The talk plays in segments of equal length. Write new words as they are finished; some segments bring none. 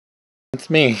It's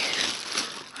me.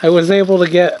 I was able to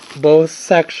get both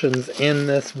sections in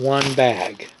this one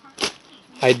bag.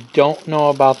 I don't know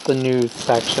about the new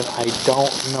section. I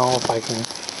don't know if I can...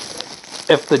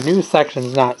 If the new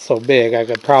section's not so big, I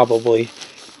could probably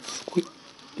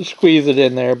squeeze it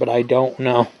in there, but I don't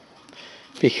know.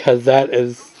 Because that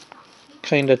is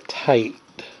kind of tight.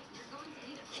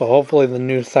 So hopefully the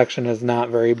new section is not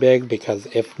very big, because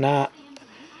if not,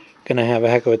 gonna have a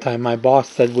heck of a time. My boss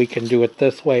said we can do it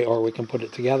this way, or we can put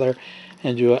it together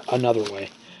and do it another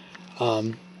way.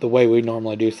 The way we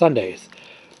normally do Sundays.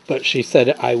 But she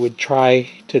said I would try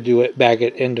to do it, bag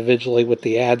it individually with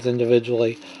the ads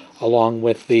individually, along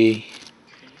with the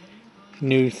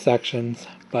new sections.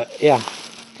 But yeah,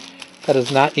 that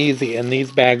is not easy, and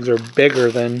these bags are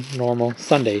bigger than normal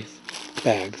Sundays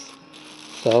bags.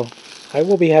 So I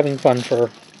will be having fun for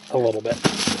a little bit.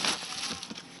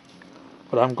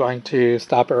 But I'm going to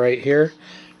stop it right here.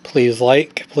 Please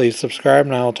like, please subscribe,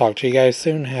 and I'll talk to you guys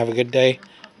soon. Have a good day.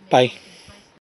 Bye.